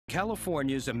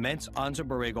California's immense Anza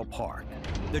Borrego Park.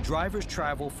 The drivers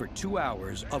travel for 2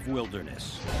 hours of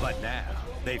wilderness. But now,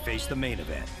 they face the main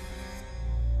event.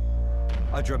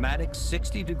 A dramatic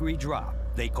 60-degree drop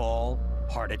they call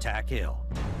Heart Attack Hill.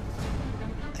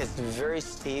 It's very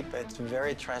steep, it's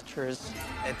very treacherous.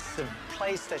 It's a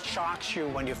place that shocks you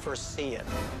when you first see it.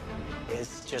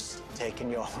 It's just taking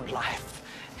your whole life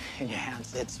in your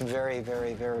hands. It's very,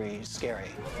 very, very scary.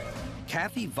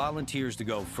 Kathy volunteers to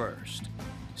go first.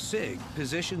 Sig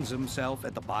positions himself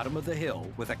at the bottom of the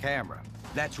hill with a camera.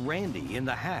 That's Randy in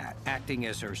the hat acting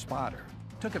as her spotter.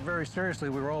 Took it very seriously.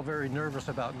 We were all very nervous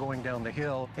about going down the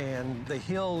hill, and the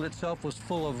hill itself was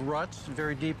full of ruts,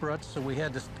 very deep ruts, so we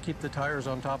had to keep the tires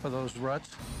on top of those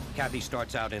ruts. Kathy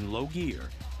starts out in low gear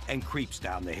and creeps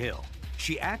down the hill.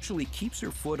 She actually keeps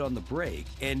her foot on the brake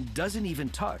and doesn't even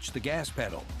touch the gas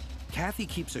pedal. Kathy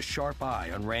keeps a sharp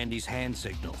eye on Randy's hand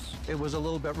signals. It was a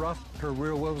little bit rough. Her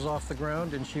rear wheel was off the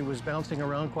ground, and she was bouncing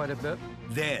around quite a bit.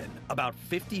 Then, about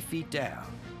 50 feet down,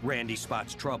 Randy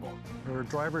spots trouble. Her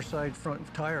driver's side front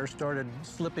tire started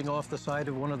slipping off the side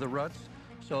of one of the ruts,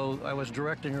 so I was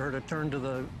directing her to turn to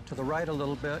the right a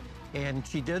little bit, and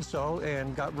she did so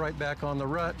and got right back on the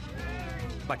rut.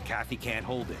 But Kathy can't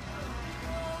hold it.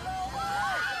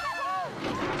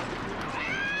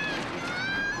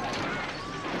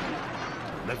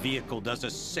 The vehicle does a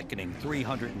sickening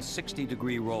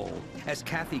 360-degree roll as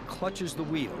Kathy clutches the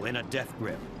wheel in a death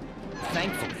grip.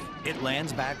 Thankfully, it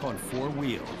lands back on 4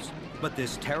 wheels, but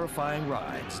this terrifying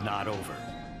ride's not over.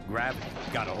 Gravity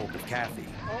got a hold of Kathy,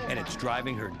 and it's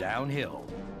driving her downhill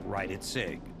right at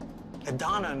Sig. It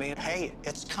dawned on me, hey,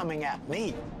 it's coming at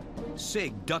me.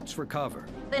 Sig ducks for cover.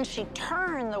 Then she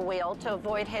turned the wheel to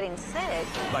avoid hitting Sig.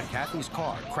 But Kathy's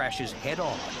car crashes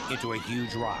head-on into a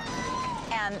huge rock.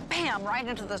 And bam, right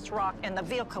into this rock, and the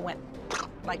vehicle went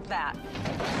like that.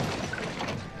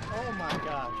 Oh my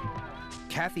gosh.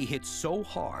 Kathy hits so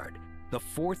hard, the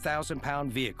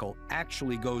 4,000-pound vehicle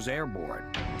actually goes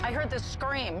airborne. I heard this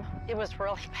scream. It was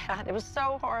really bad. It was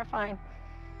so horrifying.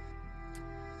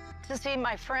 To see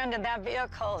my friend in that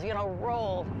vehicle, you know,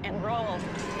 roll and roll.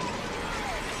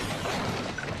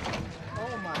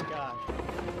 Oh my gosh.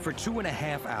 For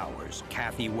 2.5 hours,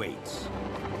 Kathy waits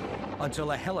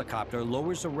until a helicopter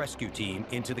lowers a rescue team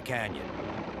into the canyon.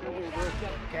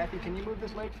 Kathy, can you move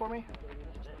this leg for me?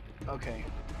 Okay.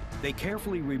 They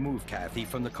carefully remove Kathy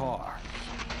from the car.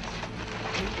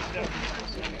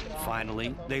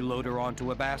 Finally, they load her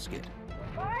onto a basket.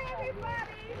 Bye,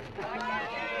 everybody.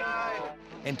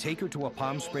 And take her to a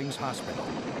Palm Springs hospital,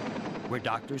 where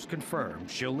doctors confirm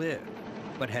she'll live,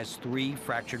 but has 3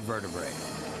 fractured vertebrae.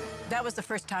 That was the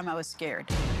first time I was scared.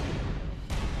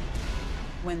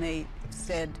 When they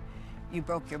said, you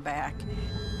broke your back.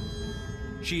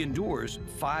 She endures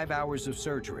 5 hours of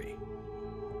surgery.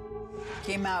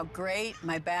 Came out great.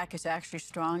 My back is actually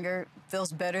stronger.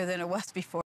 Feels better than it was before.